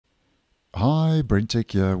Hi,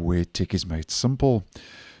 BrenTech here, where tech is made simple.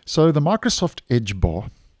 So the Microsoft Edge bar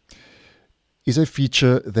is a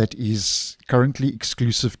feature that is currently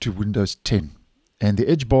exclusive to Windows 10. And the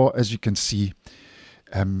Edge bar, as you can see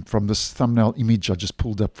from this thumbnail image I just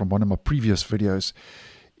pulled up from one of my previous videos,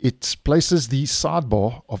 it places the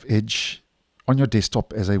sidebar of Edge on your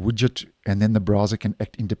desktop as a widget, and then the browser can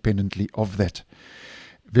act independently of that.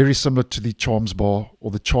 Very similar to the Charms bar or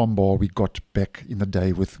the Charm bar we got back in the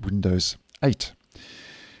day with Windows 8.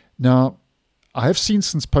 Now, I have seen,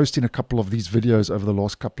 since posting a couple of these videos over the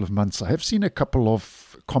last couple of months, I have seen a couple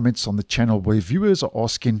of comments on the channel where viewers are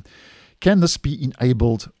asking, can this be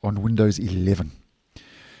enabled on Windows 11?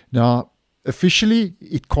 Now, officially,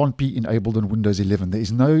 it can't be enabled on Windows 11. There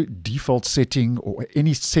is no default setting or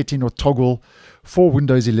any setting or toggle for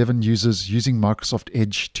Windows 11 users using Microsoft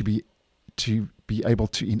Edge to be able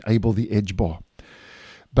to enable the Edge bar.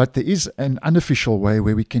 But there is an unofficial way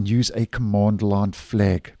where we can use a command line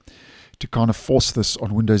flag to kind of force this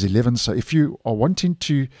on Windows 11. So if you are wanting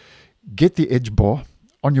to get the Edge bar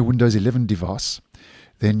on your Windows 11 device,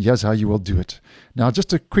 then here's how you will do it. Now,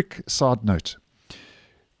 just a quick side note.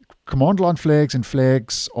 Command line flags and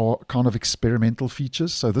flags are kind of experimental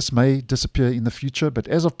features, so this may disappear in the future, but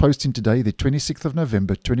as of posting today, the 26th of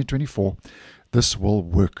November 2024, this will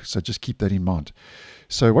work, so just keep that in mind.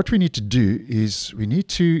 So what we need to do is we need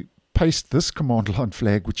to paste this command line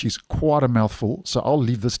flag, which is quite a mouthful, so I'll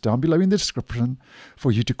leave this down below in the description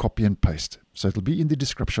for you to copy and paste. So it'll be in the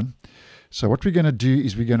description. So what we're going to do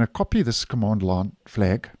is we're going to copy this command line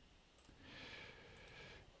flag,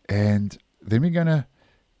 and then we're going to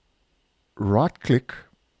right click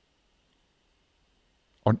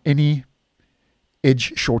on any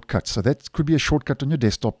Edge shortcut. So that could be a shortcut on your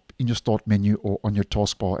desktop, in your start menu, or on your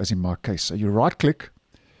taskbar, as in my case. So you right click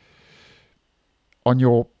on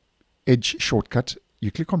your Edge shortcut,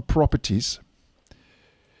 you click on properties,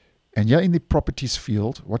 and here in the properties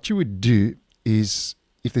field, what you would do is,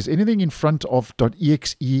 if there's anything in front of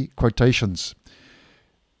 .exe quotations,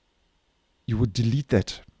 you would delete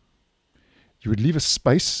that. You would leave a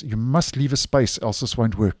space. You must leave a space, else this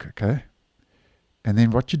won't work, okay? And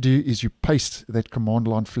then what you do is you paste that command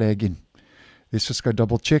line flag in. Let's just go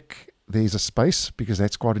double check. There's a space, because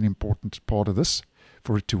that's quite an important part of this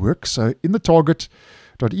for it to work. So in the target,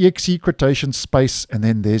 .exe quotation space, and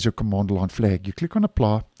then there's your command line flag. You click on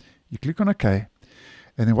apply, you click on OK,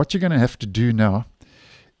 and then what you're going to have to do now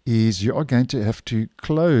is you are going to have to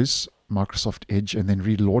close Microsoft Edge and then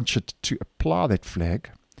relaunch it to apply that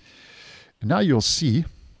flag. And now you'll see,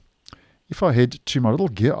 if I head to my little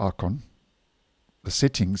gear icon, the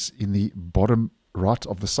settings in the bottom right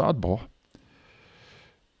of the sidebar,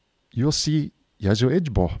 you'll see here's your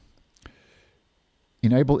Edge bar.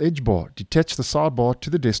 Enable Edge bar. Detach the sidebar to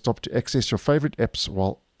the desktop to access your favorite apps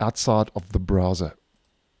while outside of the browser.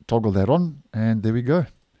 Toggle that on, and there we go.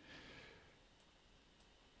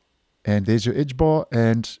 And there's your Edge bar,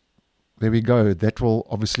 and there we go. That will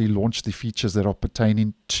obviously launch the features that are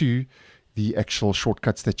pertaining to the actual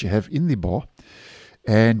shortcuts that you have in the bar.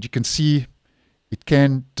 And you can see it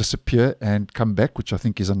can disappear and come back, which I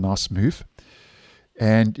think is a nice move.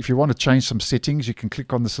 And if you want to change some settings, you can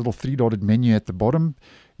click on this little three-dotted menu at the bottom.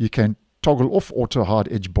 You can toggle off auto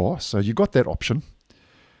hide Edge bar. So you got that option.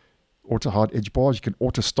 Auto hide Edge bar. You can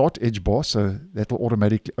auto start Edge bar. So that will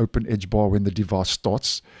automatically open Edge bar when the device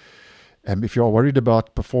starts. If you are worried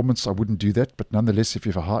about performance, I wouldn't do that. But nonetheless, if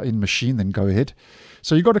you have a high-end machine, then go ahead.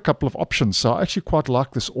 So you got a couple of options. So I actually quite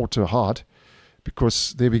like this auto hide,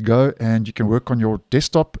 because there we go. And you can work on your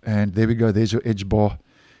desktop. And there we go. There's your Edge bar.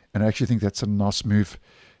 And I actually think that's a nice move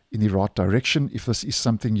in the right direction if this is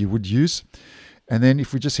something you would use. And then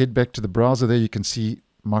if we just head back to the browser there, you can see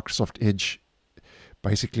Microsoft Edge,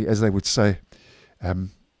 basically, as they would say,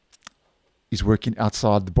 is working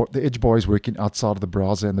outside. The Edge bar is working outside of the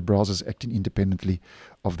browser, and the browser is acting independently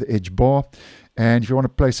of the Edge bar. And if you want to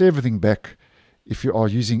place everything back, if you are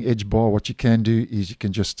using Edge bar, what you can do is you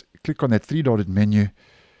can just click on that three-dotted menu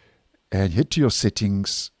and head to your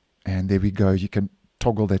settings, and there we go. You can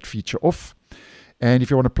toggle that feature off. And if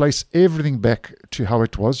you want to place everything back to how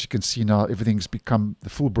it was, you can see now everything's become the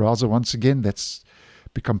full browser once again. That's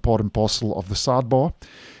become part and parcel of the sidebar.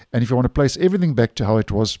 And if you want to place everything back to how it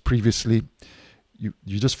was previously, you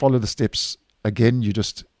just follow the steps again. You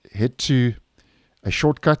just head to a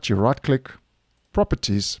shortcut, you right click,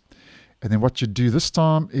 properties, and then what you do this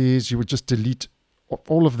time is you would just delete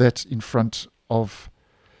all of that in front of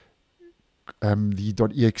the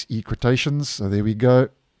 .exe quotations. So there we go.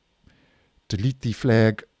 Delete the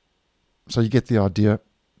flag. So you get the idea.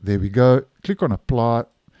 There we go. Click on apply.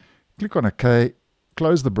 Click on OK.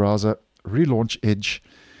 Close the browser. Relaunch Edge.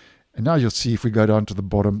 And now you'll see if we go down to the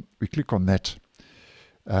bottom, we click on that.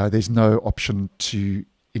 There's no option to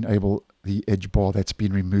enable the edge bar that's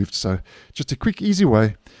been removed. So just a quick, easy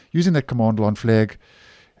way using that command line flag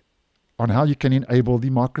on how you can enable the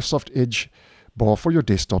Microsoft Edge bar for your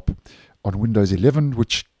desktop on Windows 11,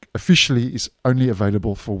 which officially is only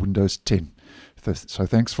available for Windows 10. So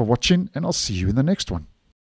thanks for watching, and I'll see you in the next one.